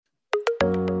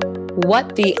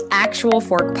What the Actual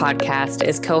Fork podcast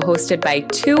is co-hosted by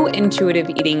two intuitive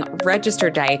eating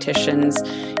registered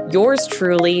dietitians, yours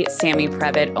truly, Sammy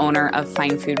Previtt, owner of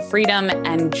Fine Food Freedom,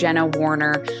 and Jenna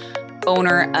Warner,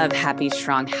 owner of Happy,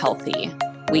 Strong, Healthy.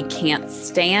 We can't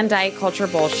stand diet culture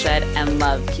bullshit and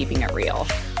love keeping it real.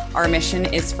 Our mission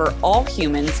is for all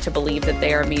humans to believe that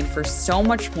they are made for so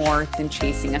much more than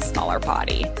chasing a smaller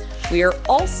body. We are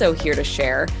also here to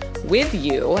share with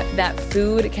you that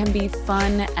food can be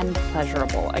fun and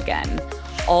pleasurable again.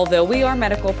 Although we are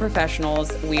medical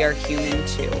professionals, we are human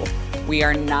too. We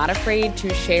are not afraid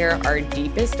to share our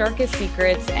deepest, darkest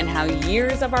secrets and how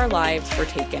years of our lives were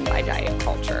taken by diet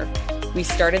culture. We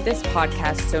started this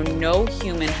podcast so no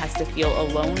human has to feel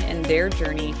alone in their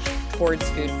journey towards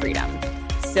food freedom.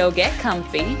 So get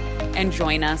comfy and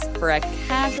join us for a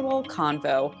casual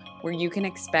convo where you can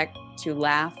expect to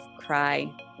laugh,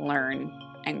 cry, learn,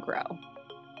 and grow.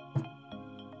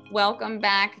 Welcome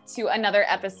back to another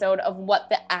episode of What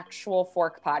the Actual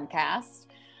Fork podcast.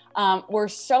 We're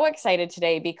so excited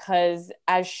today because,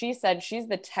 as she said, she's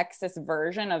the Texas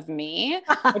version of me,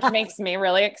 which makes me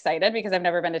really excited because I've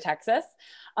never been to Texas.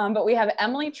 But we have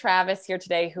Emily Travis here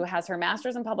today, who has her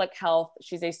master's in public health.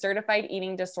 She's a certified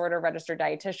eating disorder registered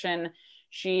dietitian.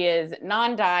 She is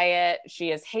non-diet,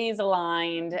 she is HAES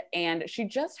aligned, and she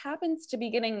just happens to be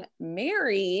getting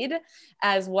married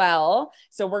as well.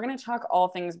 So we're going to talk all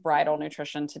things bridal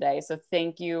nutrition today. So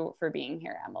thank you for being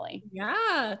here, Emily.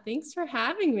 Yeah, thanks for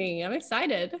having me. I'm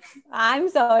excited. I'm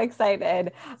so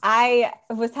excited. I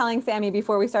was telling Sammy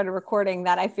before we started recording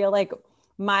that I feel like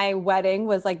my wedding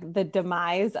was like the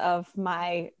demise of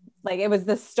my, like it was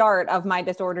the start of my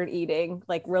disordered eating,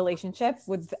 like relationship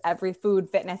with every food,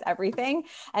 fitness, everything.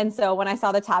 And so when I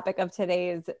saw the topic of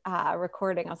today's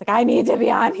recording, I was like, I need to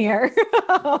be on here.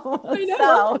 I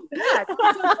know.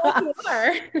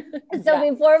 So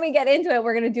before we get into it,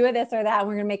 we're going to do this or that. And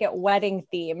we're going to make it wedding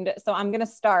themed. So I'm going to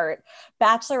start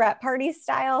bachelorette party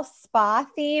style, spa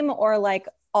theme, or like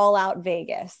all out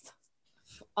Vegas.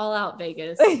 All out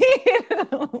Vegas.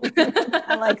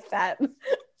 I like that.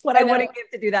 What I wouldn't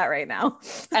give to do that right now.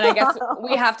 And I guess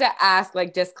we have to ask,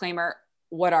 like, disclaimer,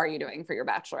 what are you doing for your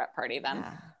bachelorette party then?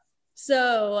 Yeah.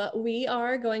 So we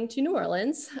are going to New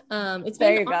Orleans. It's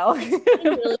there you go.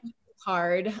 really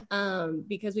hard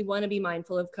because we want to be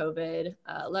mindful of COVID.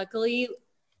 Luckily,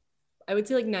 I would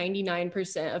say like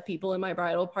 99% of people in my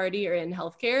bridal party are in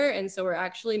healthcare. And so we're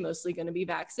actually mostly going to be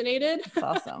vaccinated. That's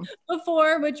awesome.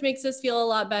 Before, which makes us feel a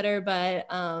lot better. But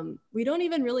we don't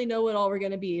even really know what all we're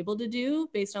going to be able to do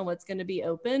based on what's going to be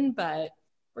open. But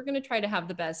we're going to try to have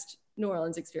the best New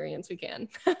Orleans experience we can.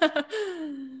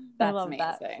 That's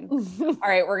amazing. All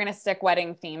right, we're going to stick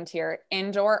wedding themed here.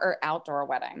 Indoor or outdoor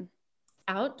wedding?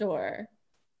 Outdoor.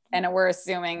 And we're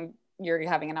assuming you're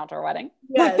having an outdoor wedding?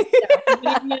 Yes.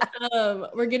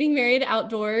 We're getting married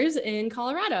outdoors in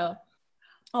Colorado.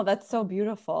 Oh, that's so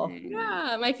beautiful.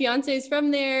 Yeah. My fiance is from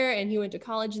there and he went to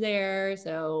college there.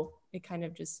 So it kind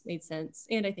of just made sense.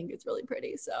 And I think it's really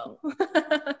pretty. So,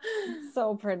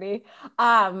 so pretty.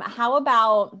 How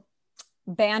about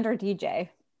band or DJ?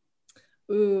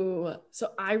 Ooh,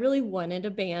 so I really wanted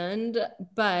a band,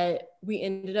 but we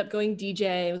ended up going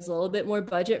DJ. It was a little bit more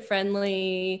budget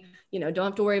friendly. You know, don't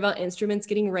have to worry about instruments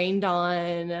getting rained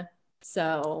on.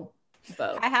 So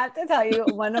both. I have to tell you,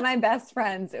 one of my best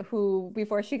friends who,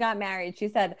 before she got married, she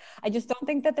said, I just don't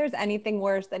think that there's anything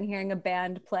worse than hearing a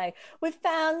band play, "We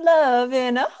found love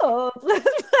in a hopeless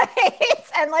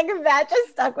place." And like that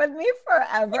just stuck with me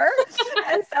forever.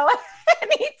 And so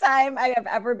anytime I have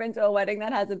ever been to a wedding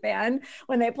that has a band,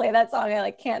 when they play that song, I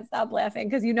like can't stop laughing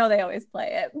because you know they always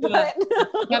play it. But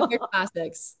yeah, they're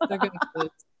classics. They're good.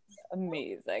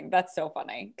 Amazing. That's so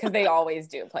funny because they always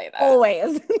do play that.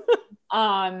 Always.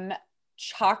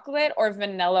 Chocolate or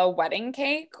vanilla wedding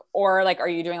cake, or like are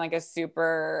you doing like a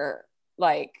super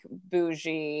like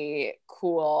bougie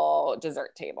cool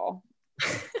dessert table?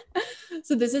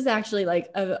 So this is actually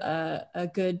like a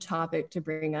good topic to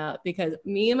bring up because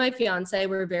me and my fiance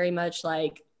were very much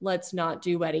like, let's not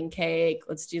do wedding cake,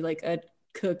 let's do like a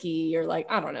cookie or like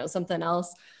I don't know, something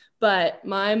else. But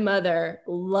my mother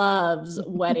loves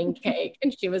wedding cake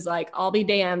and she was like, I'll be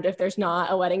damned if there's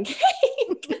not a wedding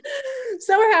cake.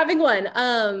 So we're having one.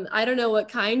 I don't know what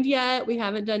kind yet. We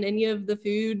haven't done any of the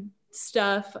food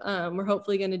stuff. We're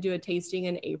hopefully going to do a tasting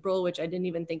in April, which I didn't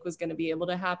even think was going to be able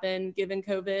to happen given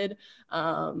COVID.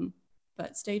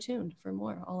 But stay tuned for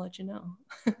more. I'll let you know.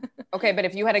 Okay. But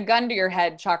if you had a gun to your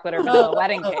head, chocolate or vanilla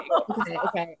wedding cake?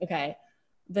 Okay.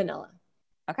 Vanilla.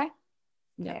 Okay.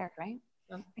 Yeah. Fair, right?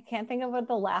 I can't think of what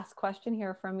the last question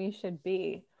here from me should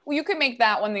be. Well, you could make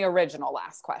that one the original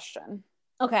last question.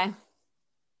 Okay.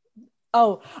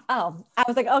 I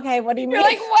was like, okay, what do you mean? You're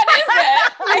like, what is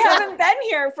it? I haven't been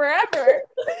here forever.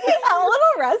 I'm a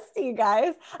little rusty,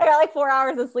 guys. I got like 4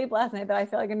 hours of sleep last night, but I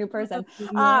feel like a new person.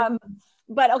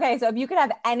 But okay, so if you could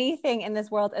have anything in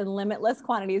this world in limitless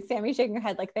quantities, Sammy shaking her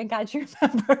head like, thank God she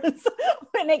remembers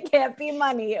when it can't be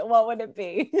money, what would it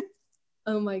be?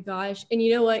 Oh my gosh. And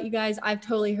you know what, you guys, I've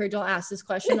totally heard y'all ask this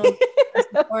question on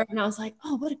before, and I was like,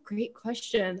 oh, what a great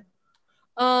question.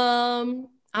 I'm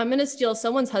going to steal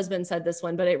someone's husband said this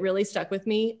one, but it really stuck with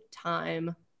me.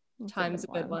 Time. Time's a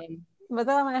good one. Was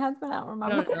that my husband? I don't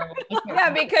remember.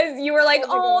 Yeah, because you were like,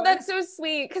 oh, that's so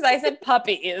sweet. Because I said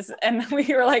puppies. And we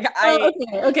were like, I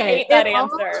hate that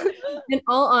answer. In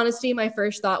all honesty, my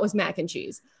first thought was mac and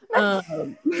cheese.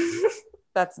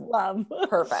 That's love.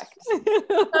 Perfect.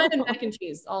 And mac and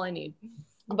cheese, all I need.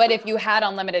 But if you had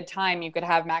unlimited time, you could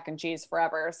have mac and cheese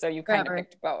forever. So you kind of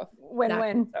picked both.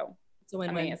 Win-win. So it's a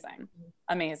win-win.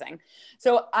 Amazing.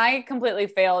 So I completely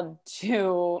failed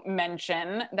to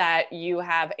mention that you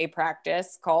have a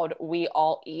practice called We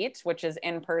All Eat, which is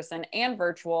in person and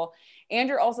virtual. And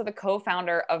you're also the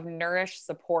co-founder of Nourish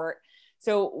Support.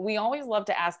 So we always love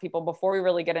to ask people before we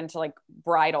really get into like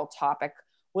bridal topic,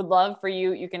 would love for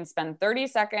you, you can spend 30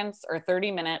 seconds or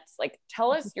 30 minutes, like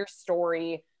tell us your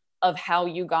story of how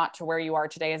you got to where you are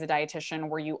today as a dietitian.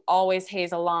 Were you always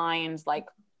Haze aligned? Like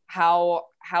how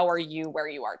are you where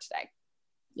you are today?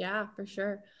 Yeah, for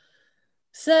sure.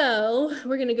 So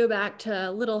we're going to go back to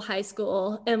little high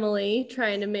school Emily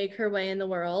trying to make her way in the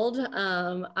world.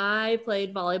 I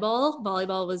played volleyball.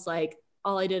 Volleyball was like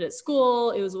all I did at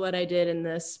school. It was what I did in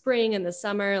the spring and the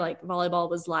summer. Like volleyball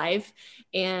was life.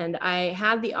 And I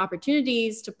had the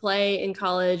opportunities to play in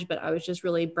college, but I was just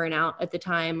really burnt out at the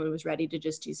time and was ready to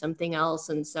just do something else.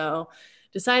 And so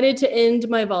decided to end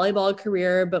my volleyball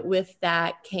career, but with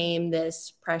that came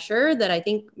this pressure that I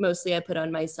think mostly I put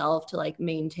on myself to like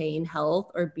maintain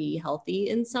health or be healthy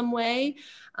in some way,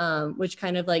 which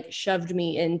kind of like shoved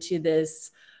me into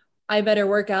this, I better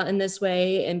work out in this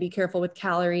way and be careful with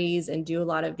calories and do a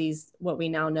lot of these, what we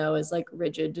now know as like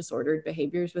rigid disordered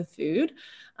behaviors with food.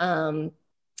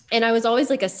 And I was always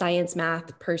like a science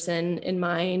math person in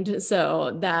mind.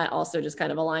 So that also just kind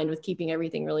of aligned with keeping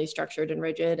everything really structured and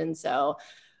rigid. And so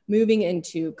moving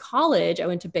into college, I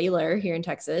went to Baylor here in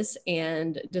Texas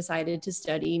and decided to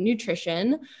study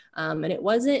nutrition. And it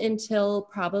wasn't until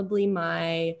probably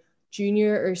my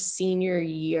junior or senior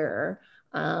year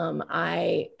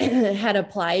I had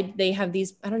applied. They have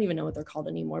these, I don't even know what they're called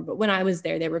anymore, but when I was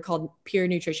there, they were called peer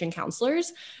nutrition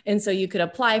counselors. And so you could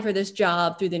apply for this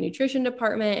job through the nutrition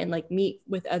department and like meet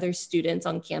with other students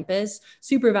on campus,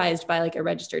 supervised by like a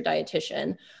registered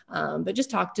dietitian, but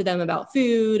just talk to them about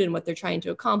food and what they're trying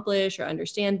to accomplish or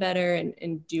understand better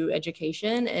and do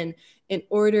education. And in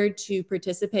order to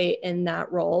participate in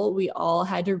that role, we all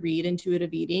had to read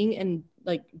intuitive eating and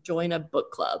like join a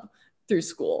book club through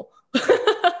school.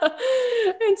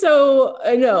 And so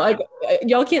I know like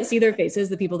y'all can't see their faces,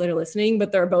 the people that are listening,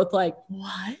 but they're both like,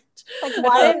 what? Like,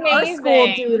 why did our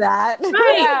school do that?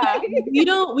 Right.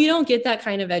 Yeah. We don't get that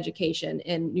kind of education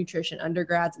in nutrition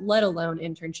undergrads, let alone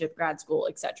internship, grad school,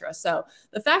 etc. So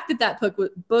the fact that that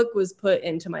book was put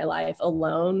into my life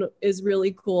alone is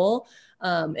really cool.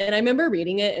 And I remember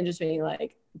reading it and just being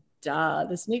like, duh,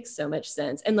 this makes so much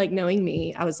sense. And like knowing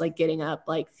me, I was like getting up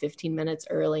like 15 minutes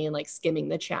early and like skimming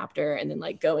the chapter and then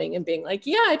like going and being like,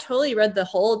 yeah, I totally read the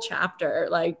whole chapter.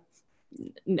 Like,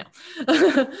 no.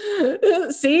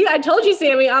 See, I told you,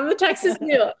 Sammy, I'm the Texas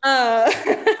new.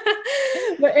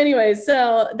 But anyway,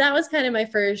 so that was kind of my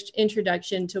first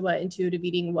introduction to what intuitive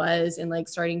eating was and like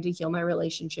starting to heal my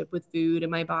relationship with food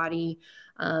and my body.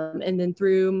 And then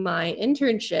through my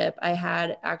internship, I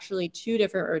had actually 2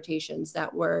 different rotations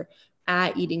that were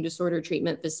at eating disorder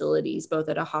treatment facilities, both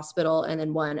at a hospital and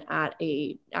then one at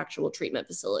a actual treatment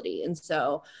facility. And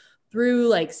so through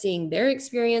like seeing their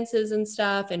experiences and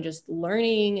stuff and just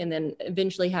learning and then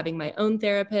eventually having my own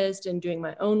therapist and doing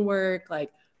my own work,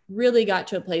 like really got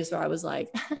to a place where I was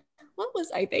like, what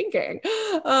was I thinking?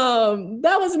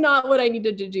 That was not what I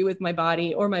needed to do with my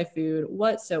body or my food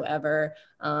whatsoever.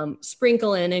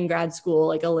 Sprinkle in grad school,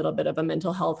 like a little bit of a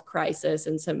mental health crisis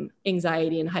and some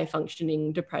anxiety and high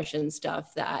functioning depression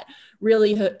stuff that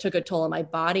really took a toll on my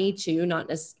body too,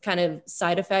 not as kind of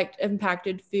side effect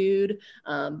impacted food.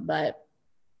 But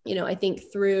you know, I think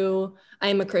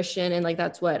I'm a Christian and like,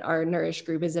 that's what our Nourish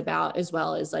group is about, as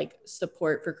well as like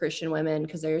support for Christian women.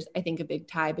 Cause there's, I think, a big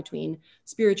tie between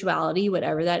spirituality,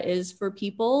 whatever that is for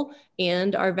people,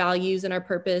 and our values and our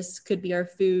purpose could be our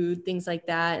food, things like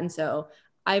that. And so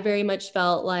I very much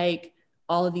felt like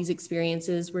all of these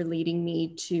experiences were leading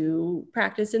me to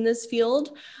practice in this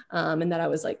field, and that I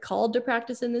was like called to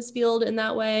practice in this field in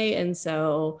that way. And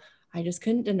so I just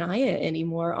couldn't deny it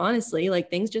anymore. Honestly, like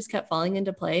things just kept falling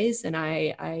into place. And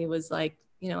I was like,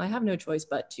 you know, I have no choice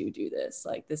but to do this.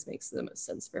 Like this makes the most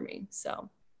sense for me. So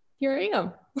here I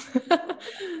am.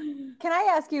 Can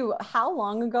I ask you, how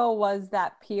long ago was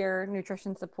that peer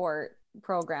nutrition support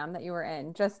program that you were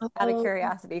in, just out of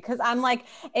curiosity? Because I'm like,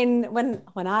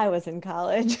 when I was in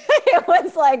college, it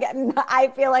was like,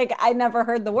 I feel like I never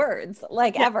heard the words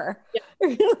like ever.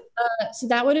 Yeah. So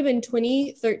that would have been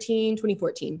 2013,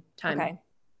 2014 time. Okay.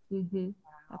 Mm-hmm.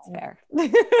 That's fair.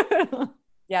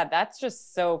 Yeah, that's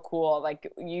just so cool.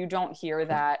 Like you don't hear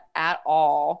that at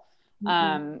all.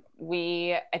 I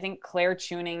think Claire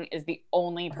Tuning is the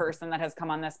only person that has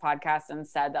come on this podcast and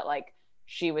said that like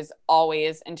she was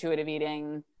always intuitive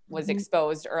eating, was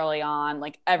exposed early on.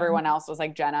 Like everyone else was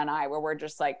like Jenna and I, where we're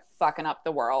just like fucking up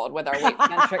the world with our weight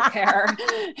centric care.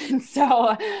 And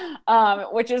so,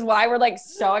 which is why we're like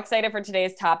so excited for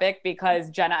today's topic, because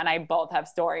Jenna and I both have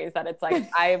stories that it's like,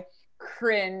 I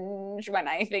cringe when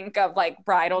I think of like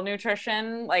bridal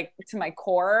nutrition, like to my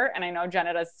core. And I know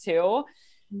Jenna does too.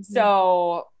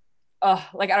 So,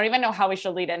 like, I don't even know how we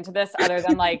should lead into this other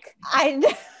than like,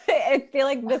 I feel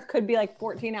like this could be like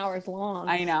 14 hours long.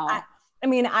 I know. I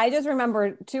mean, I just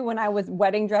remember too, when I was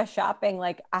wedding dress shopping,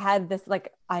 like I had this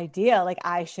like idea, like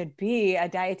I should be a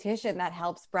dietitian that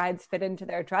helps brides fit into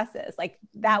their dresses. Like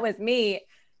that was me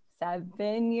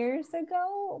 7 years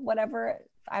ago, whatever.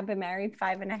 I've been married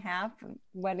 5.5,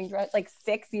 wedding dress, like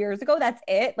 6 years ago. That's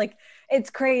it. Like it's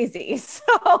crazy.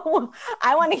 So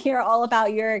I want to hear all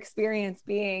about your experience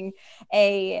being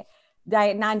a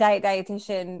non-diet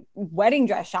dietitian, wedding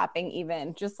dress shopping,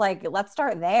 even just like, let's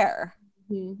start there.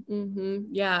 Mm-hmm.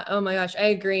 Yeah. Oh my gosh. I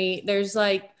agree. There's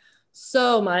like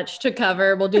so much to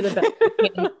cover. We'll do the best we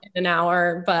can in an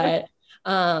hour, but,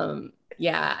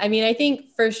 yeah, I mean, I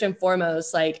think first and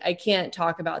foremost, like I can't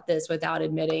talk about this without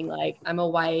admitting like I'm a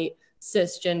white,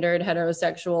 cisgendered,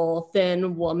 heterosexual,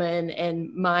 thin woman,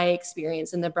 and my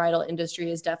experience in the bridal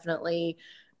industry is definitely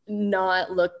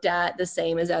not looked at the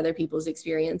same as other people's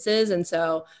experiences. And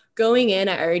so going in,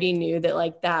 I already knew that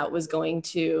like that was going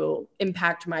to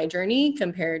impact my journey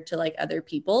compared to like other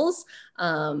people's.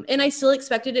 And I still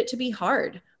expected it to be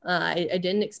hard. I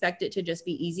didn't expect it to just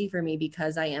be easy for me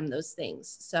because I am those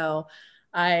things. So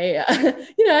I,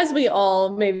 you know, as we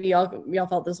all, maybe y'all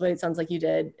felt this way, it sounds like you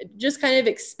did, just kind of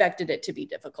expected it to be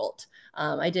difficult.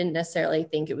 I didn't necessarily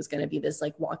think it was going to be this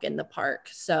like walk in the park.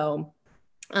 So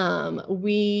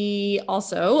we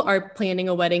also are planning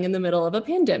a wedding in the middle of a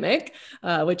pandemic,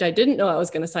 which I didn't know I was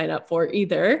going to sign up for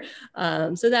either.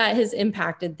 So that has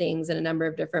impacted things in a number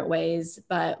of different ways.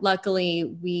 But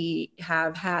luckily, we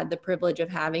have had the privilege of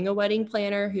having a wedding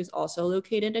planner who's also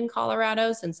located in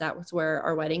Colorado, since that was where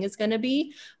our wedding is going to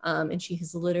be. And she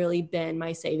has literally been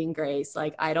my saving grace.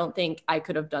 Like, I don't think I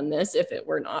could have done this if it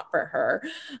were not for her.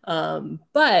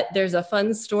 But there's a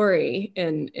fun story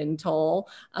in toll.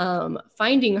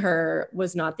 Finding her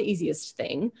was not the easiest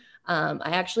thing. I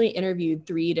actually interviewed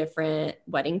 3 different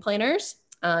wedding planners,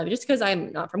 just because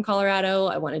I'm not from Colorado.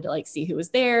 I wanted to like see who was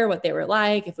there, what they were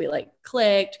like, if we like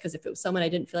clicked, because if it was someone I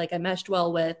didn't feel like I meshed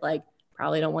well with, like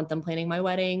probably don't want them planning my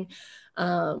wedding.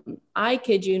 I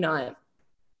kid you not.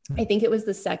 I think it was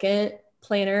the second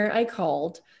planner I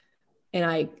called, and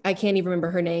I can't even remember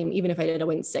her name. Even if I did, I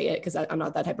wouldn't say it because I'm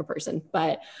not that type of person.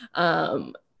 But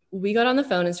we got on the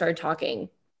phone and started talking.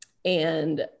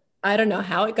 And I don't know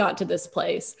how it got to this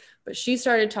place, but she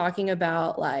started talking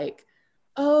about like,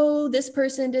 oh, this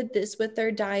person did this with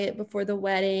their diet before the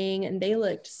wedding and they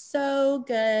looked so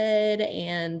good.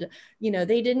 And, you know,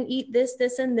 they didn't eat this,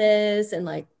 this, and this. And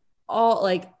like all,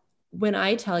 like when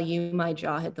I tell you my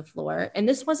jaw hit the floor, and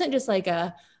this wasn't just like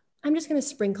I'm just going to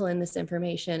sprinkle in this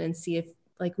information and see if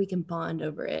like we can bond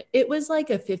over it. It was like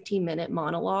a 15-minute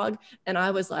monologue. And I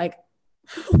was like,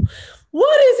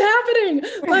 what is happening?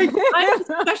 Like I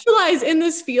specialize in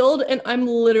this field and I'm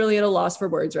literally at a loss for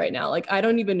words right now. Like I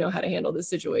don't even know how to handle this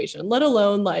situation, let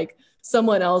alone like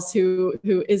someone else who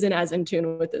isn't as in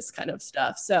tune with this kind of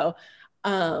stuff. So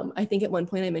I think at one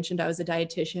point I mentioned I was a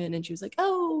dietitian and she was like,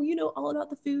 oh, you know, all about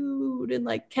the food, and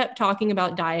like kept talking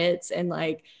about diets and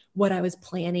like what I was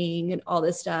planning and all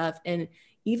this stuff. And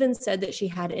even said that she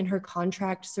had in her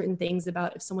contract certain things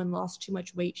about if someone lost too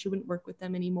much weight, she wouldn't work with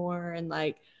them anymore. And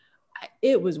like,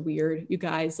 it was weird, you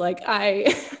guys. Like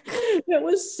it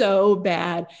was so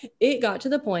bad. It got to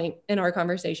the point in our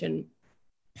conversation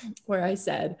where I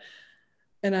said,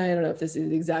 and I don't know if this is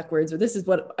the exact words, or this is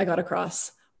what I got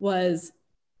across, was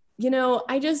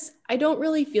I don't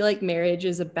really feel like marriage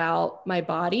is about my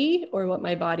body or what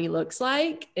my body looks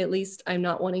like. At least I'm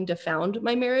not wanting to found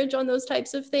my marriage on those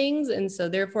types of things. And so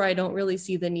therefore I don't really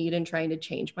see the need in trying to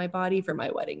change my body for my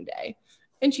wedding day.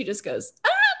 And she just goes,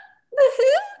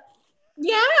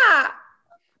 yeah.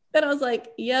 And I was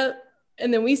like, yep.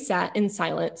 And then we sat in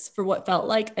silence for what felt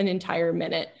like an entire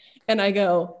minute. And I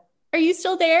go, are you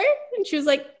still there? And she was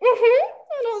like, mm-hmm.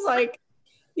 And I was like,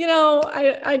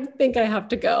 I think I have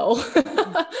to go.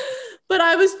 But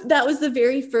that was the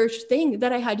very first thing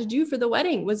that I had to do for the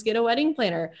wedding was get a wedding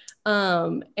planner.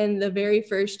 And the very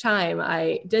first time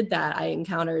I did that, I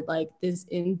encountered like this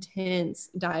intense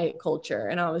diet culture.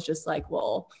 And I was just like,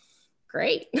 well,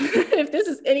 great. If this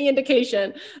is any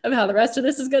indication of how the rest of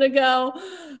this is going to go,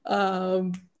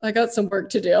 I got some work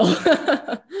to do.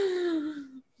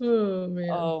 Oh man.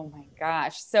 Oh my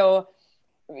gosh. So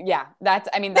yeah, that's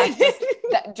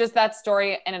just that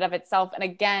story in and of itself. And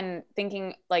again,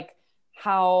 thinking like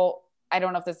how, I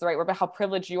don't know if this is the right word, but how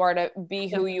privileged you are to be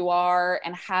who you are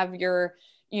and have your,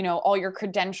 all your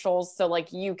credentials. So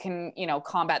like you can,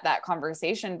 combat that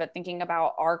conversation, but thinking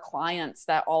about our clients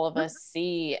that all of us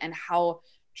see and how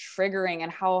triggering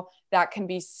and how that can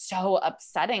be so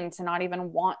upsetting to not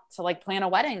even want to like plan a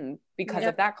wedding because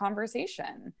of that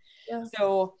conversation. Yeah.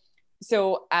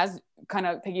 So as kind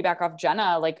of piggyback off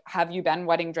Jenna, like, have you been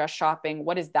wedding dress shopping?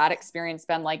 What has that experience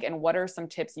been like? And what are some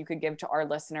tips you could give to our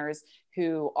listeners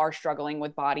who are struggling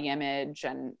with body image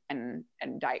and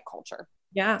diet culture?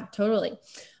 Yeah, totally.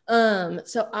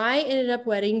 So I ended up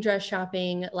wedding dress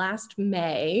shopping last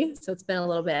May. So it's been a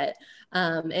little bit,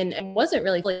 and I wasn't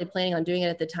really fully planning on doing it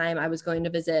at the time. I was going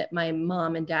to visit my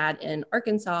mom and dad in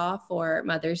Arkansas for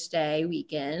Mother's Day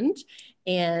weekend.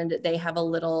 And they have a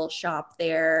little shop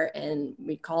there, and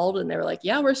we called and they were like,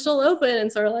 yeah, we're still open.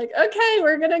 And so we're like, okay,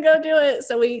 we're going to go do it.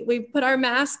 So we put our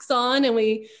masks on and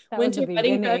we went to a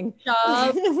wedding dress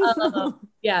shop.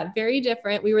 Yeah, very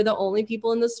different. We were the only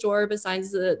people in the store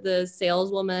besides the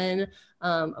saleswoman.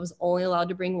 I was only allowed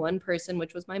to bring one person,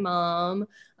 which was my mom.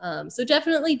 So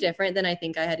definitely different than I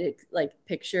think I had like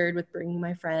pictured with bringing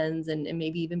my friends and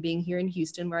maybe even being here in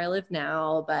Houston where I live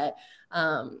now. But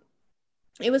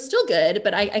it was still good,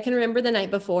 but I can remember the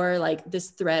night before, like this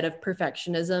thread of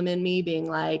perfectionism in me being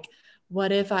like,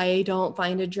 what if I don't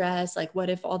find a dress? Like, what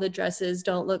if all the dresses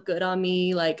don't look good on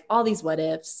me? Like all these what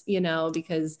ifs,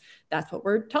 because that's what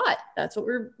we're taught. That's what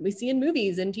we see in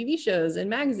movies and TV shows and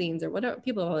magazines or whatever.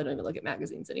 People don't even look at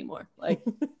magazines anymore, like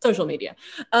social media,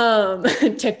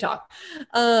 TikTok.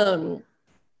 And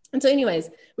so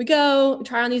anyways, we go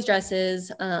try on these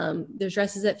dresses. There's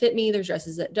dresses that fit me. There's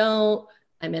dresses that don't.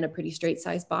 I'm in a pretty straight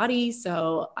size body.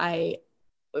 So I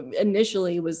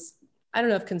initially was, I don't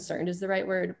know if concerned is the right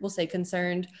word. We'll say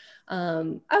concerned.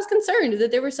 I was concerned that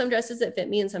there were some dresses that fit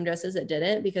me and some dresses that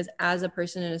didn't, because as a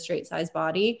person in a straight size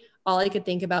body, all I could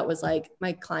think about was like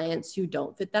my clients who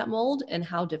don't fit that mold and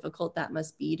how difficult that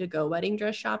must be to go wedding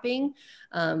dress shopping.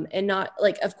 And not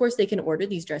like, of course they can order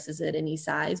these dresses at any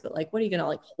size, but like, what are you going to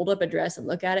like hold up a dress and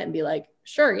look at it and be like,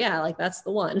 sure. Yeah. Like that's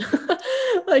the one.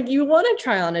 Like you want to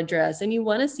try on a dress and you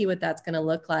want to see what that's going to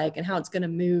look like and how it's going to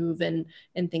move and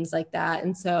things like that.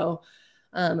 And so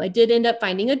I did end up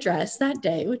finding a dress that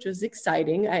day, which was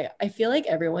exciting. I feel like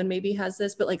everyone maybe has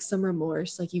this, but like some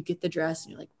remorse, like you get the dress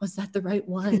and you're like, was that the right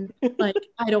one? Like,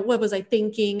 what was I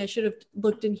thinking? I should have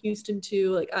looked in Houston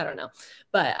too. Like, I don't know,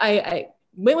 but I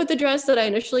went with the dress that I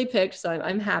initially picked. So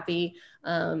I'm happy.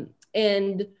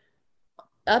 And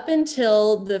up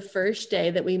until the first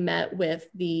day that we met with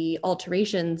the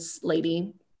alterations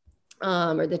lady,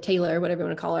 or the tailor, whatever you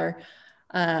want to call her,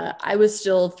 I was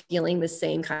still feeling the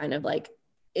same kind of like,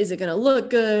 is it going to look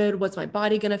good? What's my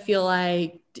body going to feel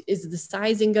like? Is the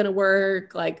sizing going to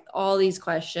work? Like all these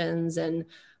questions and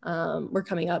were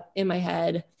coming up in my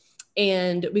head.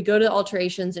 And we go to the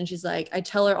alterations and she's like, I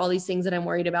tell her all these things that I'm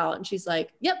worried about. And she's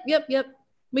like, yep,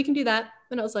 we can do that.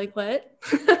 And I was like, what?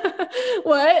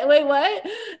 What? Wait, what?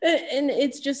 And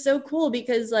it's just so cool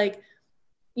because like,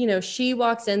 she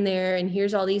walks in there and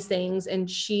hears all these things and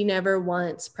she never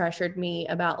once pressured me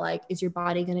about like, is your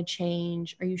body going to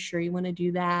change? Are you sure you want to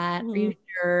do that? Mm-hmm. Are you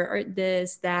sure? Or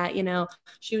this, that,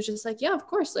 she was just like, yeah, of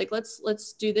course. Like,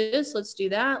 let's do this. Let's do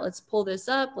that. Let's pull this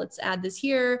up. Let's add this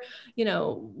here,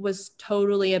 was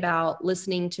totally about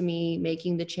listening to me,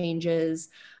 making the changes.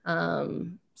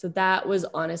 So that was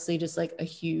honestly just like a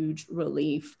huge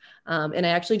relief. And I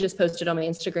actually just posted on my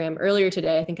Instagram earlier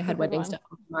today. I think I had wedding stuff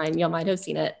on mine. Y'all might have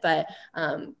seen it, but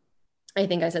I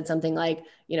think I said something like,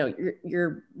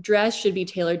 your dress should be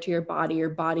tailored to your body. Your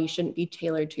body shouldn't be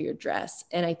tailored to your dress.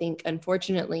 And I think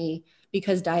unfortunately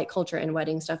because diet culture and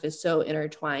wedding stuff is so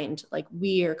intertwined. Like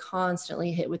we are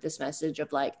constantly hit with this message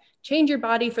of like, change your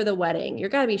body for the wedding. You're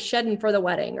gotta be shedding for the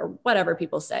wedding, or whatever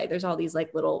people say. There's all these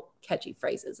like little catchy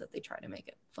phrases that they try to make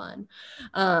it fun.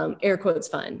 Air quotes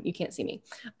fun. You can't see me.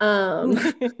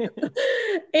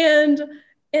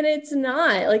 And it's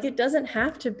not like, it doesn't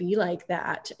have to be like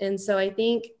that. And so I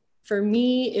think for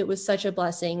me, it was such a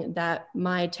blessing that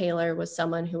my tailor was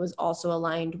someone who was also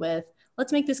aligned with,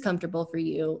 let's make this comfortable for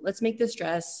you. Let's make this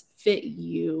dress fit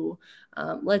you.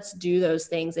 Let's do those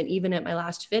things. And even at my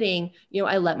last fitting,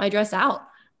 I let my dress out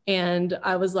and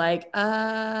I was like,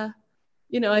 I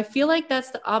feel like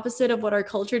that's the opposite of what our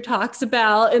culture talks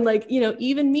about. And like,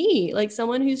 even me, like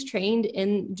someone who's trained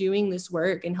in doing this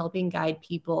work and helping guide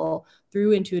people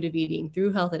through intuitive eating,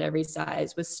 through health at every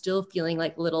size, was still feeling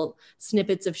like little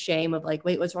snippets of shame of like,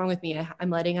 wait, what's wrong with me? I'm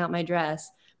letting out my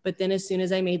dress. But then as soon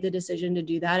as I made the decision to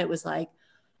do that, it was like,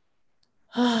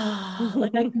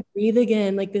 like I can breathe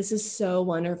again. Like, this is so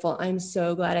wonderful. I'm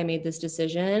so glad I made this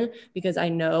decision, because I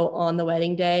know on the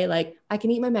wedding day, like I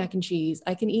can eat my mac and cheese.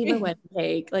 I can eat my wedding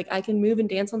cake. Like I can move and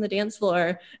dance on the dance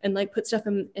floor and like put stuff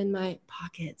in my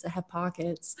pockets. I have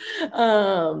pockets,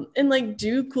 and like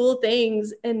do cool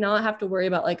things and not have to worry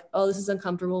about like, oh, this is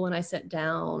uncomfortable when I sit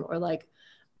down, or like,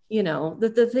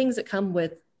 the things that come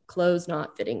with clothes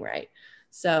not fitting right.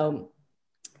 So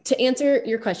to answer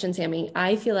your question, Sammy,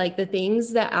 I feel like the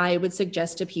things that I would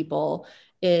suggest to people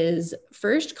is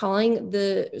first calling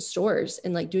the stores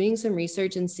and like doing some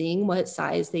research and seeing what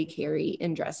size they carry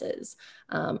in dresses.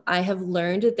 I have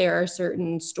learned that there are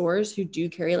certain stores who do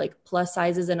carry like plus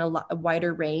sizes and a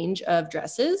wider range of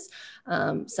dresses.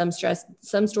 Some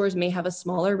stores may have a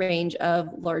smaller range of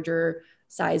larger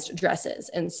sized dresses.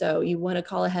 And so you want to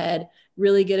call ahead,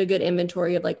 really get a good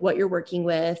inventory of like what you're working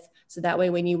with. So that way,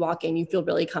 when you walk in, you feel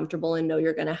really comfortable and know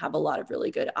you're going to have a lot of really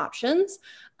good options.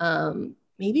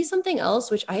 Maybe something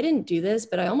else, which I didn't do this,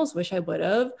 but I almost wish I would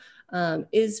have,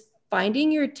 is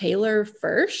finding your tailor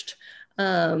first.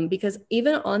 Because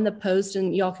even on the post,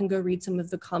 and y'all can go read some of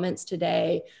the comments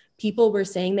today, people were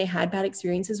saying they had bad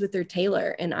experiences with their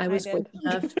tailor. And I was fortunate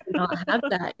enough to not have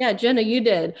that. Yeah, Jenna, you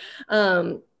did.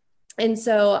 And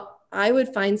so I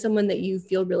would find someone that you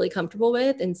feel really comfortable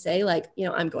with and say like,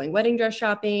 I'm going wedding dress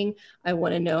shopping. I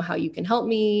want to know how you can help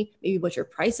me, maybe what your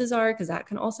prices are, because that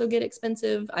can also get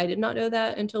expensive. I did not know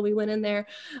that until we went in there.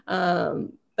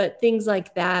 But things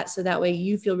like that. So that way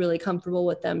you feel really comfortable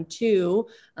with them too.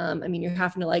 You're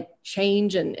having to like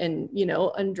change and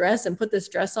undress and put this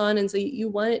dress on. And so you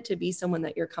want it to be someone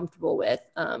that you're comfortable with,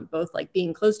 both like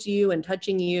being close to you and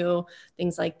touching you,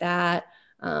 things like that.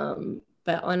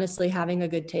 But honestly, having a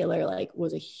good tailor like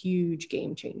was a huge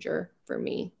game changer for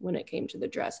me when it came to the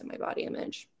dress and my body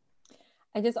image.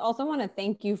 I just also want to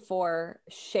thank you for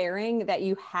sharing that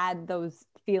you had those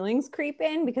feelings creep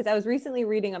in, because I was recently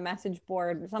reading a message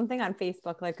board, something on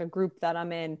Facebook, like a group that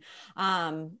I'm in,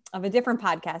 of a different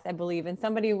podcast, I believe. And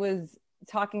somebody was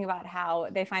talking about how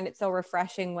they find it so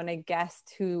refreshing when a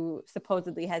guest who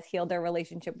supposedly has healed their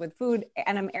relationship with food,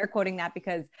 and I'm air quoting that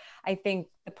because I think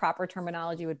the proper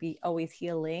terminology would be always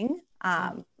healing.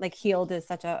 Like healed is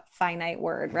such a finite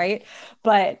word, right?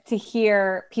 But to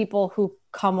hear people who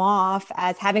come off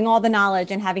as having all the knowledge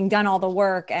and having done all the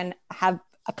work and have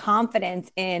a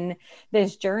confidence in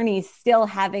this journey, still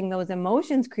having those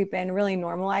emotions creep in really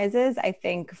normalizes, I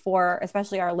think, for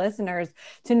especially our listeners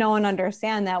to know and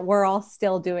understand that we're all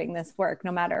still doing this work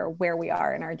no matter where we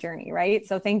are in our journey, right?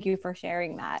 So thank you for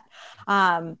sharing that.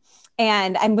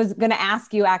 And I was going to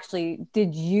ask you, actually,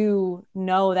 did you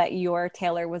know that your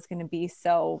tailor was going to be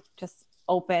so just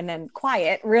open and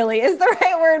quiet, really is the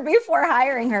right word, before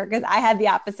hiring her? Because I had the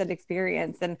opposite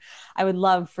experience, and I would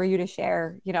love for you to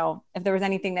share, if there was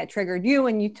anything that triggered you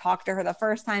when you talked to her the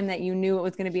first time that you knew it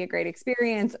was going to be a great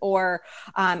experience, or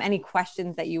any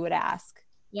questions that you would ask.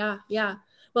 Yeah.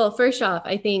 Well, first off,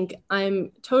 I think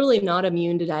I'm totally not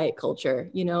immune to diet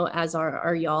culture, as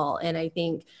are y'all. And I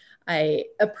think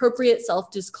appropriate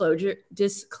self-disclosure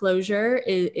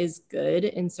is good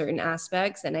in certain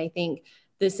aspects. And I think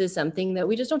this is something that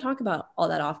we just don't talk about all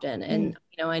that often. And,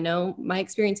 I know my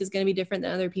experience is going to be different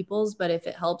than other people's, but if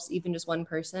it helps even just one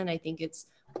person, I think it's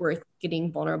worth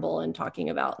getting vulnerable and talking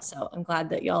about. So I'm glad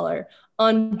that y'all are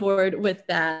on board with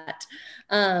that.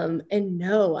 And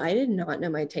no, I did not know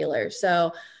my tailor.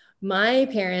 So my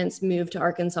parents moved to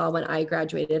Arkansas when I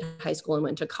graduated high school and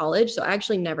went to college. So I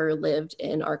actually never lived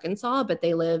in Arkansas, but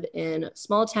they live in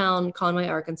small town, Conway,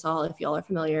 Arkansas, if y'all are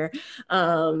familiar.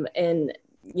 And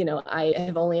I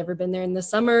have only ever been there in the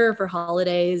summer for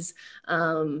holidays.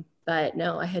 But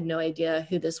no, I had no idea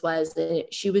who this was. And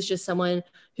she was just someone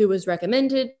who was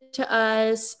recommended to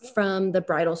us from the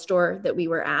bridal store that we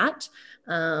were at.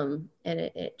 And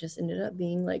it just ended up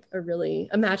being like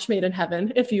a match made in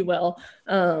heaven, if you will.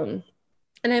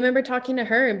 And I remember talking to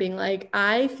her and being like,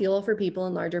 I feel for people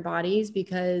in larger bodies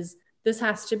because this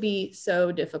has to be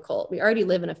so difficult. We already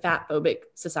live in a fat phobic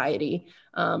society.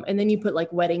 And then you put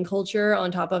like wedding culture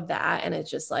on top of that, and it's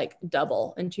just like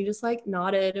double. And she just like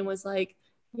nodded and was like,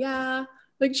 yeah,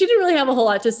 like she didn't really have a whole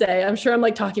lot to say. I'm sure I'm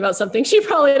like talking about something she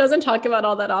probably doesn't talk about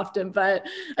all that often, but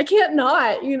I can't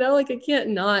not, like I can't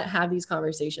not have these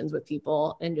conversations with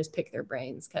people and just pick their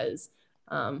brains, because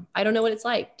I don't know what it's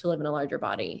like to live in a larger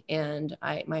body. And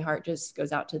my heart just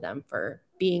goes out to them for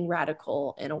being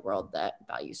radical in a world that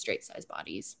values straight size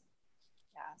bodies.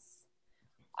 Yes.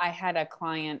 I had a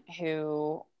client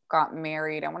who got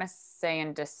married, I want to say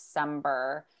in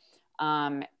December.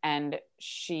 And I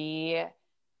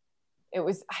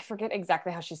forget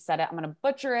exactly how she said it. I'm going to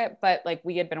butcher it, but like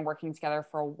we had been working together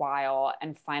for a while,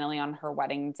 and finally on her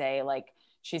wedding day, like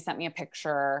she sent me a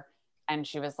picture and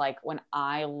she was like, when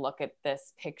I look at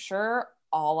this picture,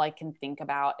 all I can think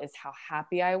about is how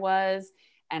happy I was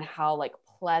and how like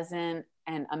pleasant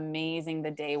and amazing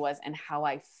the day was and how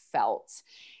I felt.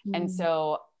 Mm-hmm. And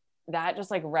so that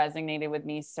just like resonated with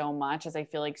me so much, as I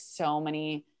feel like so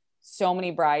many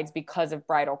brides, because of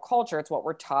bridal culture, it's what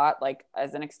we're taught, like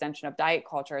as an extension of diet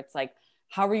culture. It's like,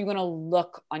 how are you going to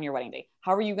look on your wedding day?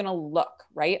 How are you going to look?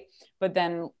 Right. But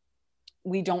then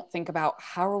we don't think about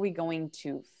how are we going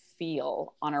to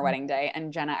feel on our wedding day.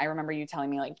 And Jenna, I remember you telling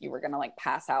me like you were going to like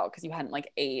pass out because you hadn't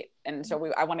like ate. And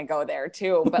so I want to go there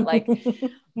too. But like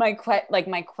my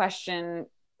question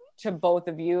to both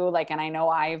of you, like, and I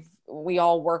know we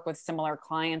all work with similar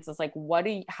clients, is like,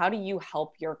 how do you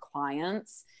help your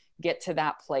clients get to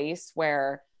that place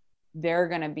where they're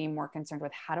going to be more concerned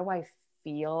with how do I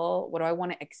feel? What do I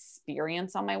want to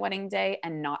experience on my wedding day,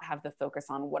 and not have the focus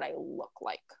on what I look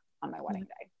like on my wedding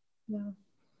day? Yeah.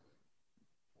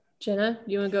 Jenna,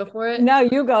 you want to go for it? No,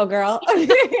 you go, girl.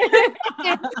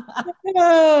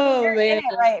 Oh man,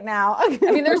 right now. I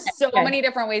mean, there's so many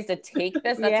different ways to take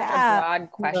this. That's such a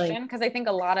broad question, because I think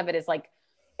a lot of it is like,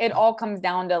 it all comes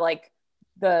down to like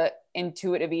the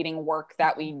intuitive eating work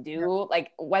that we do.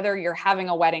 Like whether you're having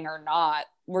a wedding or not,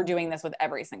 we're doing this with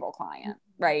every single client,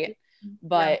 right?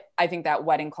 But I think that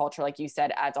wedding culture, like you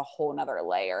said, adds a whole nother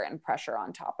layer and pressure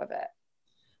on top of it.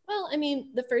 Well, I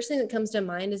mean, the first thing that comes to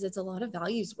mind is it's a lot of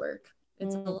values work.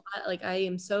 It's a lot, like, I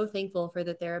am so thankful for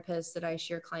the therapists that I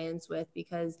share clients with,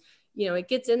 because, it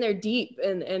gets in there deep,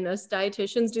 and us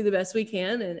dietitians do the best we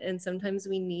can. And sometimes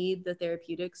we need the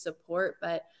therapeutic support.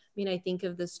 But I mean, I think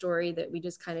of the story that we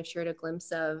just kind of shared a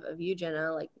glimpse of you,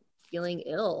 Jenna, like feeling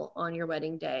ill on your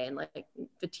wedding day and like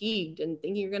fatigued and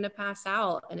thinking you're going to pass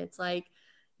out. And it's like,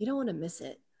 you don't want to miss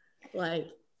it.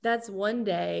 Like, that's one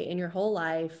day in your whole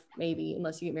life, maybe,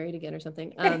 unless you get married again or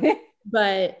something.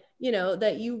 But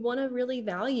that you want to really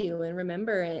value and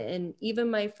remember. And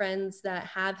even my friends that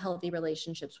have healthy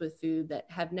relationships with food, that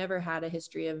have never had a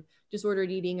history of disordered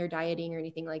eating or dieting or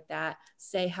anything like that,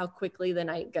 say how quickly the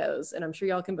night goes. And I'm sure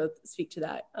y'all can both speak to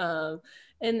that.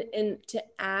 And to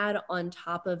add on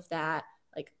top of that,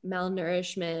 like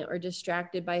malnourishment or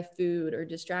distracted by food or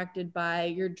distracted by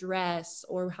your dress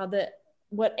or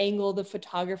what angle the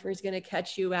photographer is going to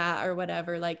catch you at or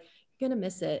whatever, like you're going to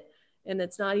miss it. And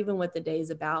it's not even what the day is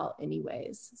about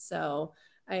anyways. So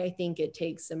I think it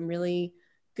takes some really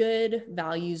good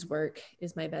values work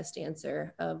is my best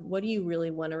answer of what do you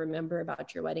really want to remember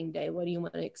about your wedding day? What do you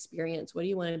want to experience? What do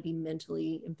you want to be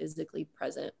mentally and physically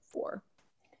present for?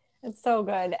 It's so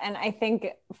good. And I think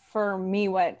for me,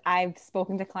 what I've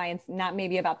spoken to clients, not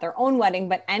maybe about their own wedding,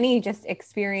 but any just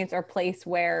experience or place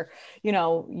where,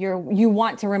 you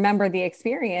want to remember the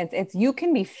experience, it's you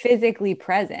can be physically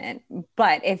present,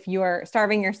 but if you're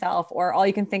starving yourself or all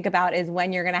you can think about is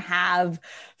when you're going to have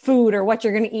food or what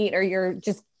you're going to eat, or you're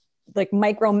just like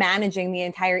micromanaging the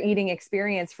entire eating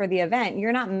experience for the event,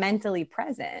 you're not mentally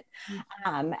present.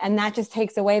 And that just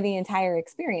takes away the entire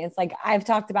experience. Like I've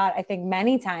talked about, I think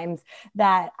many times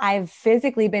that I've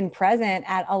physically been present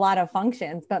at a lot of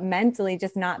functions, but mentally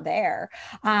just not there.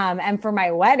 And for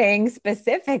my wedding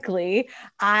specifically,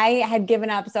 I had given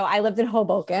up. So I lived in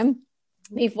Hoboken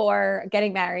before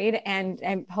getting married,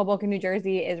 and Hoboken, New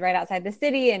Jersey is right outside the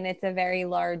city. And it's a very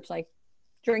large, like,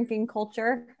 drinking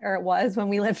culture, or it was when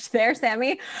we lived there,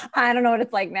 Sammy. I don't know what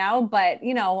it's like now, but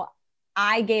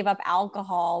I gave up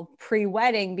alcohol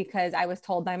pre-wedding because I was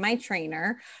told by my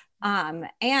trainer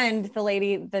and the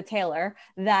lady, the tailor,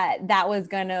 that was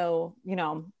going to,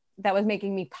 that was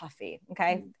making me puffy.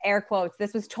 Okay. Air quotes.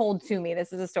 This was told to me.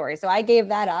 This is a story. So I gave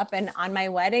that up. And on my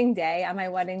wedding day, on my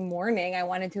wedding morning, I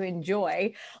wanted to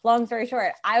enjoy. Long story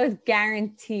short, I was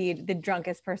guaranteed the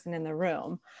drunkest person in the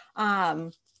room.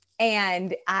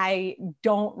 And I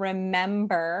don't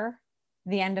remember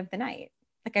the end of the night.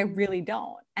 Like, I really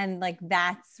don't. And like,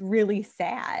 that's really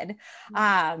sad,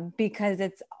 because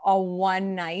it's a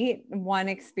one night, one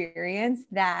experience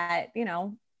that, you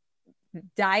know,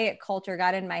 diet culture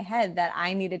got in my head that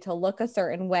I needed to look a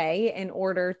certain way in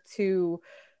order to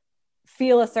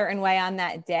feel a certain way on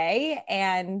that day.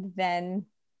 And then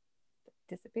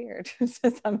disappeared to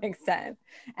some extent.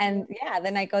 And yeah,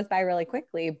 the night goes by really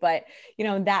quickly, but you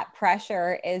know, that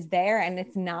pressure is there and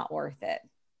it's not worth it.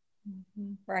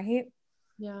 Right?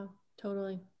 Yeah,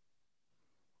 totally.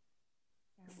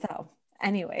 So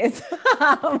anyways,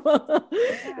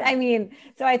 I mean,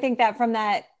 so I think that from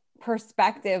that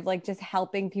perspective, like just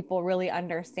helping people really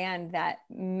understand that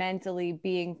mentally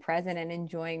being present and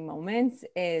enjoying moments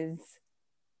is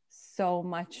so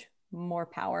much more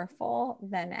powerful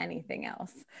than anything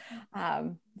else.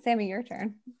 Sammy, your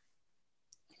turn.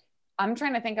 I'm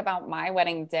trying to think about my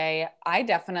wedding day.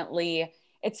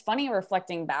 It's funny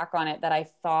reflecting back on it that I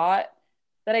thought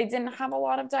that I didn't have a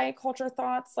lot of diet culture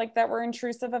thoughts like that were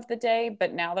intrusive of the day.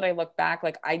 But now that I look back,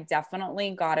 like I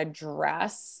definitely got a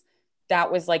dress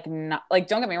that was like, not like,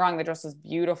 don't get me wrong, the dress was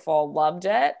beautiful, loved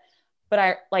it.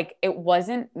 But it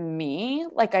wasn't me.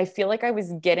 Like, I feel like I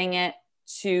was getting it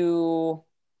to,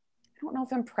 I don't know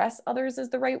if impress others is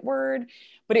the right word,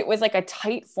 but it was like a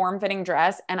tight form-fitting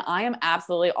dress. And I am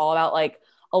absolutely all about like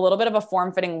a little bit of a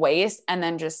form-fitting waist and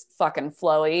then just fucking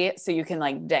flowy so you can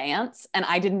like dance. And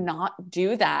I did not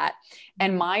do that.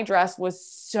 And my dress was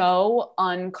so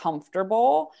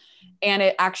uncomfortable and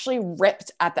it actually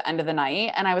ripped at the end of the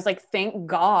night. And I was like, thank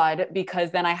God,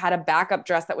 because then I had a backup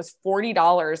dress that was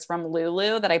 $40 from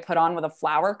Lulu that I put on with a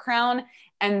flower crown.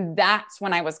 And that's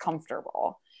when I was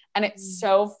comfortable. And it's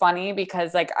so funny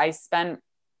because like I spent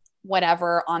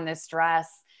whatever on this dress.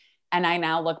 And I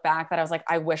now look back that I was like,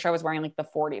 I wish I was wearing like the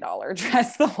 $40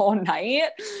 dress the whole night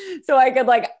so I could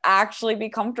like actually be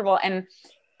comfortable. And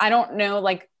I don't know,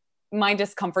 like my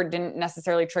discomfort didn't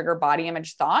necessarily trigger body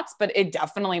image thoughts, but it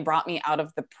definitely brought me out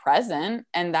of the present.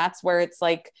 And that's where it's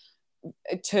like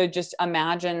to just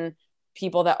imagine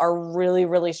people that are really,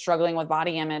 really struggling with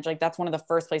body image. Like that's one of the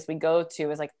first places we go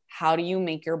to is like, how do you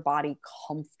make your body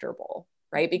comfortable?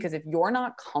 Right? Because if you're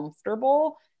not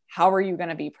comfortable, how are you going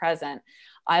to be present?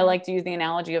 I like to use the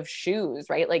analogy of shoes,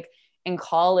 right? Like in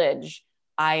college,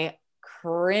 I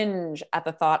cringe at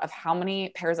the thought of how many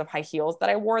pairs of high heels that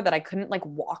I wore that I couldn't like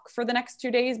walk for the next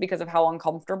 2 days because of how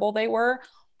uncomfortable they were.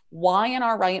 Why in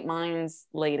our right minds,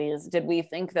 ladies, did we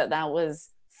think that that was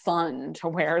fun to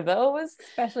wear those?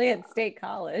 Especially at State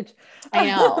College. I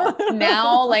know.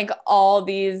 Now, like all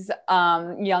these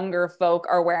younger folk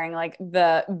are wearing like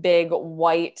the big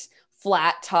white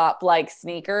flat top like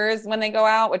sneakers when they go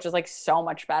out, which is like so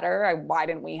much better. Why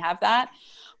didn't we have that?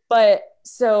 But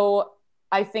so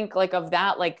I think like of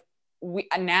that, like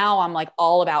now I'm like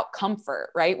all about comfort,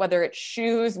 right? Whether it's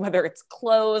shoes, whether it's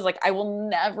clothes, like I will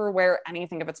never wear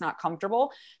anything if it's not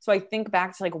comfortable. So I think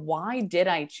back to like, why did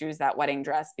I choose that wedding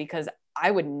dress? Because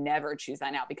I would never choose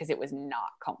that now because it was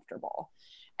not comfortable.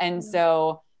 And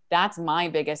so that's my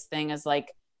biggest thing is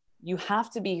like, you have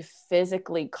to be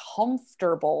physically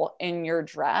comfortable in your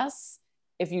dress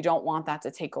if you don't want that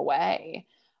to take away.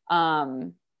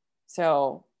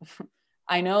 So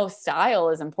I know style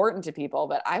is important to people,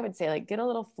 but I would say like get a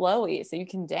little flowy so you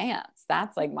can dance.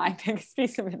 That's like my biggest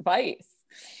piece of advice.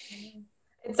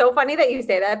 It's so funny that you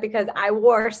say that because I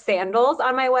wore sandals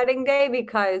on my wedding day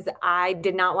because I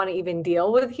did not want to even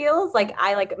deal with heels. Like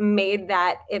I like made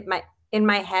that in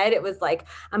my head, it was like,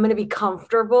 I'm going to be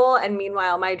comfortable. And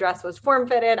meanwhile, my dress was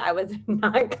form-fitted. I was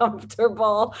not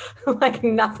comfortable. Like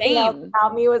nothing else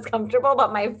about me was comfortable,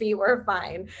 but my feet were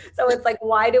fine. So it's like,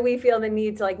 why do we feel the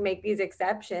need to like make these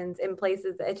exceptions in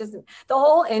places that the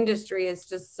whole industry is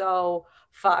just so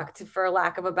fucked, for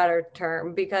lack of a better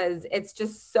term, because it's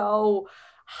just so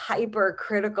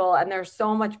hypercritical and there's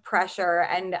so much pressure.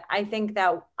 And I think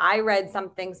that I read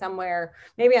something somewhere,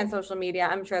 maybe on social media,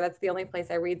 I'm sure that's the only place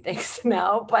I read things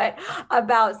now, but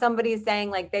about somebody saying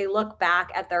like they look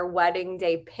back at their wedding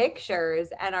day pictures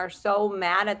and are so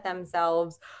mad at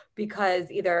themselves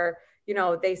because either, you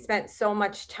know, they spent so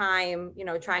much time, you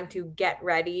know, trying to get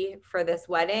ready for this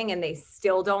wedding and they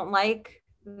still don't like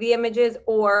the images,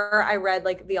 or I read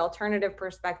like the alternative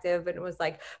perspective and it was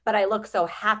like, but I look so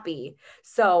happy.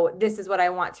 So this is what I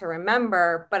want to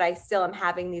remember, but I still am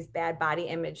having these bad body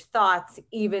image thoughts,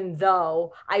 even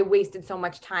though I wasted so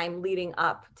much time leading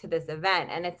up to this event.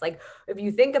 And it's like, if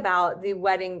you think about the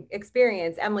wedding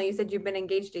experience, Emily, you said you've been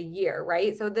engaged a year,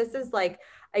 right? So this is like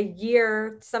a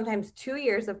year, sometimes 2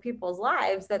 years of people's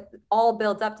lives that all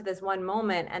builds up to this one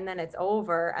moment, and then it's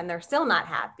over and they're still not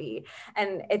happy.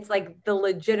 And it's like the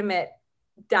legitimate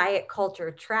diet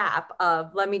culture trap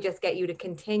of, let me just get you to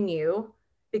continue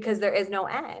because there is no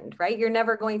end, right? You're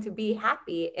never going to be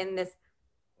happy in this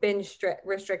binge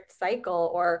restrict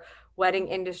cycle or wedding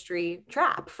industry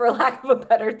trap, for lack of a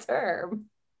better term.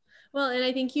 Well, and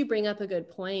I think you bring up a good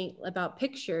point about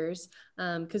pictures,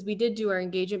 because we did do our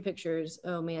engagement pictures,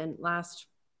 oh man, last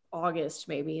August,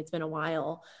 maybe. It's been a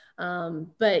while.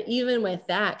 But even with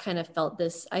that, I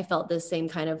felt this same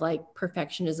kind of like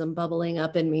perfectionism bubbling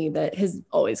up in me that has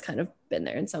always kind of been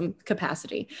there in some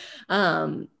capacity.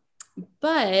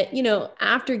 But, you know,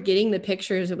 after getting the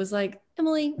pictures, it was like,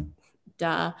 Emily,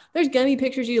 duh, there's gonna be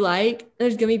pictures you like,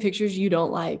 there's gonna be pictures you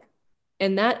don't like.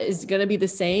 And that is going to be the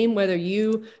same whether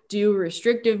you do a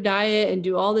restrictive diet and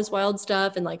do all this wild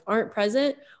stuff and like aren't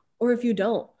present, or if you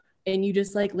don't and you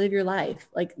just like live your life.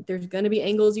 Like there's going to be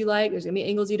angles you like, there's going to be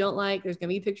angles you don't like, there's going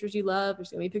to be pictures you love,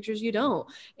 there's going to be pictures you don't.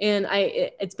 And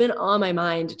it's been on my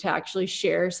mind to actually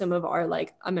share some of our,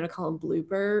 like, I'm going to call them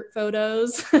blooper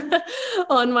photos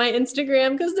on my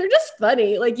Instagram, because they're just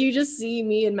funny. Like you just see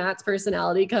me and Matt's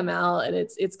personality come out and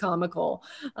it's comical.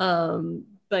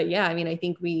 But yeah, I mean, I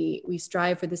think we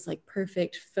strive for this like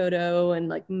perfect photo and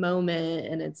like moment.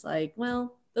 And it's like,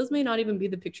 well, those may not even be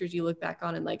the pictures you look back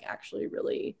on and like actually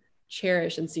really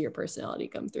cherish and see your personality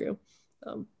come through.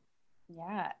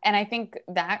 Yeah. And I think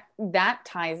that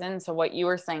ties into what you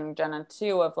were saying, Jenna,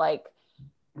 too, of like,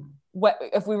 what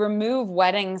if we remove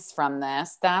weddings from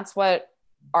this, that's what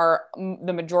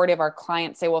the majority of our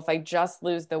clients say, well, if I just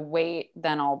lose the weight,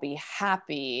 then I'll be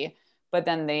happy. But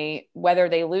then whether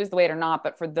they lose the weight or not,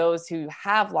 but for those who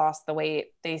have lost the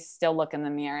weight, they still look in the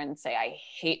mirror and say, I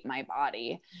hate my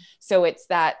body. So it's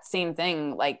that same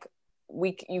thing. Like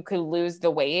you could lose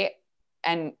the weight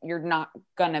and you're not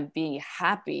going to be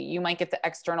happy. You might get the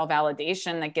external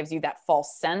validation that gives you that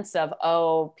false sense of,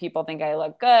 oh, people think I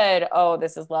look good. Oh,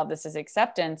 this is love. This is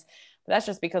acceptance. But that's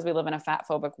just because we live in a fat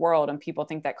phobic world and people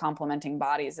think that complimenting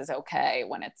bodies is okay,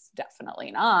 when it's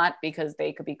definitely not, because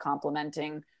they could be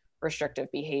complimenting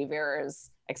restrictive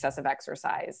behaviors, excessive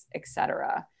exercise,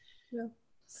 etc. Yeah.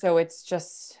 So it's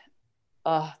just,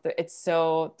 there's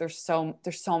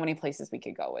so many places we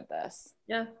could go with this.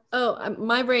 Yeah. Oh,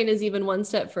 my brain is even one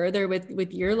step further with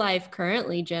your life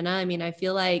currently, Jenna. I mean, I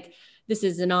feel like this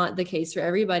is not the case for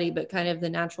everybody, but kind of the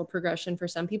natural progression for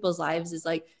some people's lives is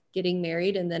like getting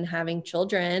married and then having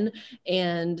children,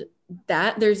 and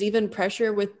that there's even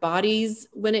pressure with bodies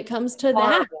when it comes to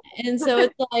that. And so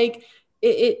it's like,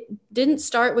 it didn't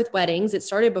start with weddings. It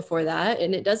started before that,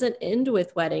 and it doesn't end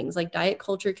with weddings. Like diet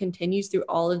culture continues through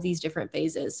all of these different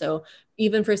phases. So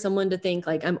even for someone to think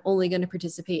like, I'm only going to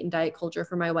participate in diet culture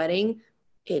for my wedding,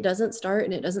 it doesn't start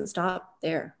and it doesn't stop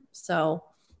there. So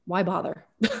why bother?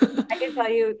 I can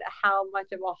tell you how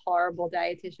much of a horrible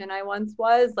dietitian I once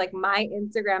was. Like my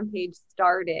Instagram page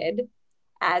started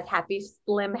as Happy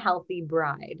Slim Healthy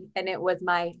Bride, and it was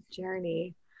my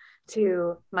journey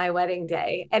to my wedding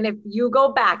day. And if you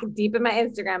go back deep in my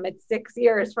Instagram, it's 6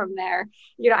 years from there.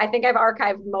 You know, I think I've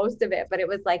archived most of it, but it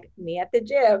was like me at the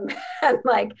gym and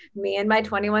like me and my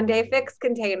 21-day fix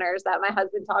containers that my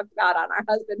husband talked about on our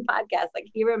husband podcast. Like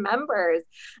he remembers.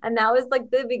 And that was like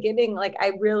the beginning. Like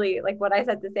I really, like what I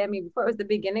said to Sammy before, it was the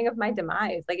beginning of my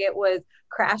demise. Like it was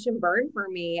crash and burn for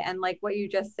me. And like what you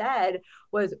just said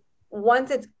was,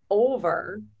 once it's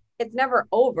over, it's never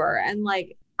over. And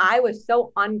like, I was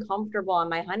so uncomfortable on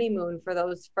my honeymoon for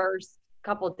those first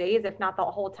couple of days, if not the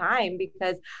whole time,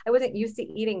 because I wasn't used to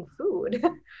eating food,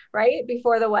 right,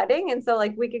 before the wedding. And so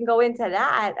like we can go into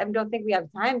that. I don't think we have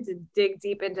time to dig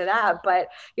deep into that. But,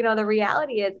 you know, the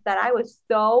reality is that I was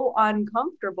so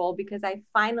uncomfortable because I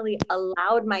finally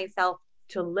allowed myself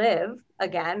to live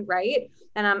again, right?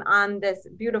 And I'm on this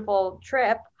beautiful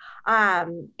trip.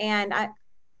 And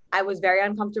I was very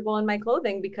uncomfortable in my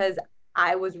clothing because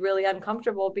I was really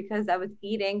uncomfortable because I was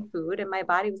eating food and my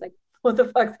body was like, what the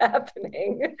fuck's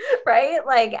happening? Right?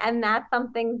 Like, and that's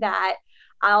something that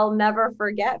I'll never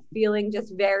forget, feeling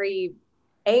just very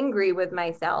angry with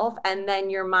myself. And then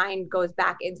your mind goes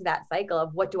back into that cycle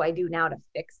of what do I do now to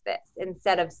fix this,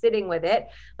 instead of sitting with it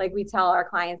like we tell our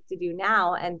clients to do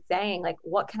now and saying like,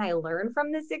 what can I learn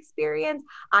from this experience?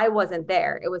 I wasn't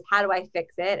there. It was, how do I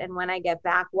fix it? And when I get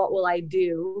back, what will I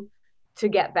do to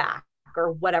get back?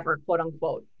 Or whatever quote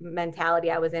unquote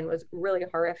mentality I was in was really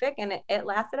horrific. And it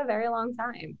lasted a very long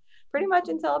time, pretty much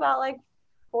until about like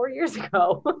 4 years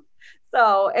ago.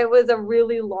 So it was a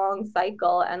really long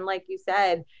cycle. And like you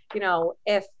said,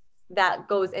 if that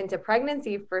goes into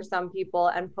pregnancy for some people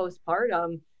and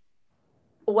postpartum,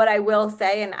 what I will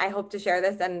say, and I hope to share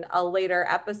this in a later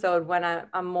episode when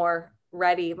I'm more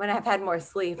ready, when I've had more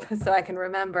sleep so I can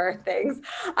remember things,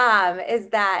 is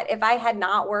that if I had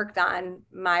not worked on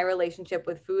my relationship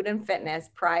with food and fitness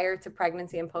prior to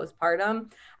pregnancy and postpartum,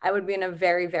 I would be in a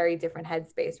very, very different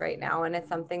headspace right now. And it's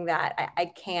something that I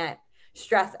can't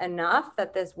stress enough,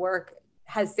 that this work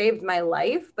has saved my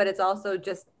life, but it's also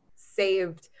just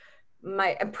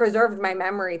preserved my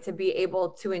memory to be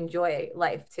able to enjoy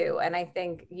life too. And I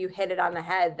think you hit it on the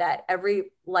head that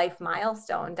every life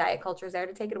milestone, diet culture is there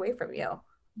to take it away from you.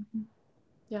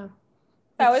 Yeah.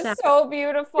 That was so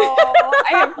beautiful. I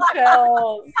have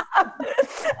chills.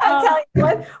 I'm telling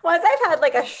you, once I've had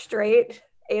like a straight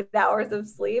 8 hours of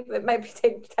sleep, it might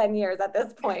take 10 years at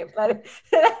this point, but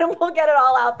we'll get it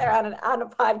all out there on a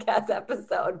podcast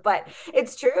episode. But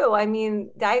it's true. I mean,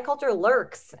 diet culture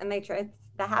lurks, and they try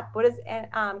what does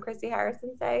Christy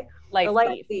Harrison say? Life the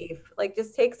life thief, like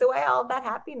just takes away all of that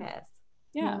happiness.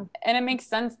 Yeah. And it makes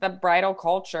sense that bridal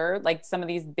culture, like some of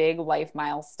these big life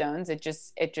milestones, it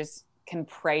just can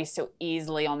prey so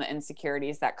easily on the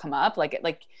insecurities that come up.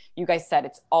 Like you guys said,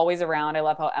 it's always around. I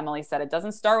love how Emily said, it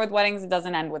doesn't start with weddings. It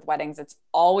doesn't end with weddings. It's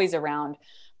always around.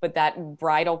 But that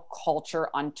bridal culture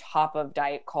on top of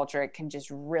diet culture, it can just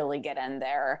really get in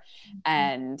there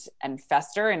and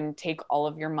fester and take all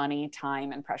of your money,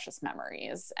 time, and precious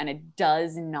memories. And it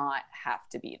does not have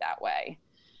to be that way.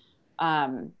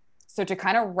 So to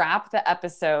kind of wrap the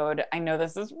episode, I know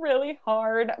this is really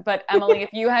hard, but Emily,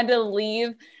 if you had to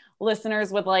leave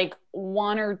listeners with like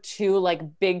one or two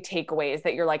like big takeaways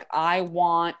that you're like, I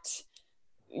want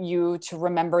you to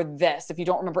remember this. If you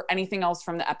don't remember anything else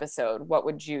from the episode, what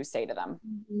would you say to them?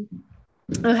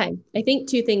 Okay. I think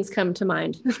two things come to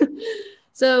mind.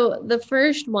 So the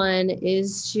first one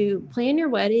is to plan your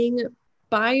wedding,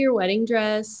 buy your wedding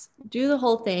dress, do the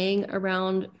whole thing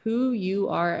around who you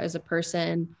are as a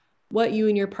person, what you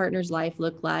and your partner's life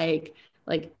look like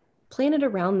plan it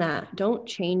around that. Don't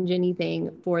change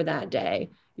anything for that day.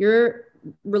 Your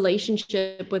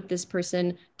relationship with this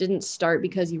person didn't start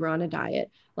because you were on a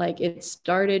diet. Like it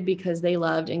started because they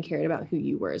loved and cared about who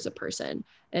you were as a person.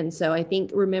 And so I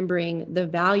think remembering the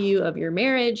value of your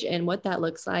marriage and what that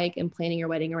looks like and planning your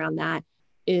wedding around that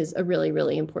is a really,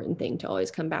 really important thing to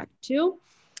always come back to.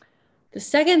 The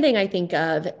second thing I think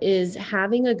of is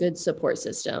having a good support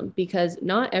system, because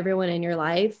not everyone in your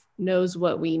life knows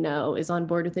what we know, is on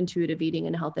board with intuitive eating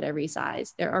and health at every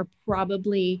size. There are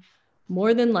probably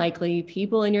more than likely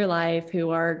people in your life who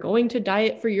are going to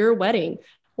diet for your wedding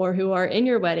or who are in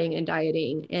your wedding and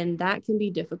dieting. And that can be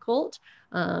difficult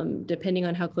depending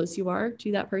on how close you are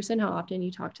to that person, how often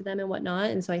you talk to them and whatnot.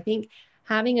 And so I think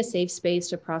having a safe space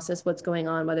to process what's going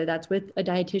on, whether that's with a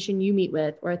dietitian you meet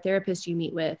with or a therapist you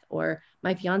meet with, or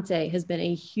my fiance has been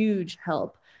a huge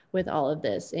help with all of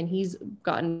this. And he's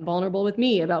gotten vulnerable with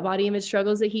me about body image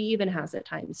struggles that he even has at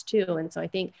times too. And so I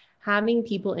think having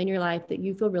people in your life that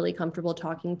you feel really comfortable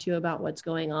talking to about what's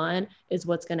going on is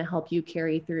what's going to help you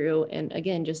carry through. And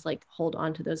again, just like hold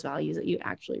on to those values that you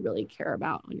actually really care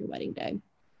about on your wedding day.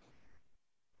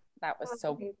 That was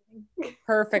so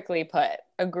perfectly put.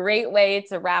 A great way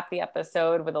to wrap the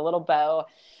episode with a little bow.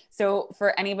 So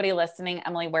for anybody listening,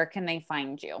 Emily, where can they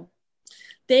find you?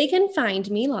 They can find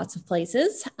me lots of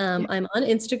places. I'm on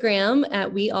Instagram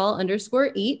at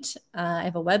weall_eat. I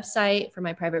have a website for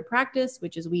my private practice,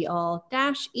 which is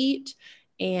weall-eat.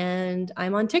 And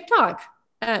I'm on TikTok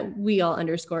at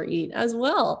weall_eat as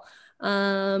well.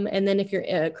 And then if you're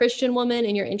a Christian woman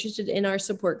and you're interested in our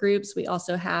support groups, we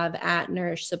also have at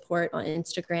Nourish Support on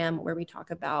Instagram, where we talk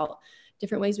about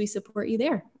different ways we support you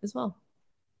there as well.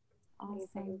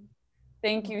 Awesome.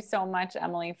 Thank you so much,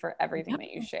 Emily, for everything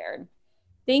that you shared.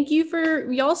 Thank you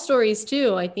for y'all's stories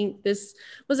too. I think this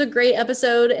was a great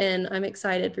episode and I'm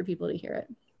excited for people to hear it.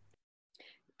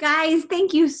 Guys,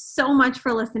 thank you so much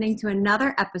for listening to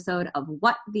another episode of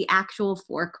What the Actual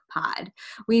Fork Pod.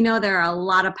 We know there are a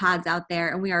lot of pods out there,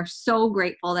 and we are so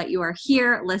grateful that you are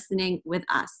here listening with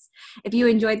us. If you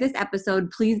enjoyed this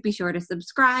episode, please be sure to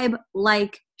subscribe,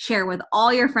 like, share with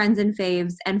all your friends and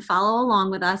faves, and follow along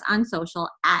with us on social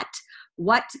at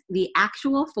What the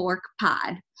Actual Fork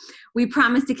Pod. We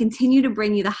promise to continue to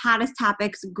bring you the hottest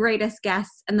topics, greatest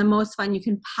guests, and the most fun you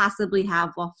can possibly have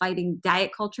while fighting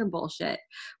diet culture bullshit.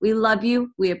 We love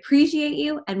you, we appreciate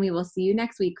you, and we will see you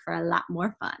next week for a lot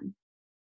more fun.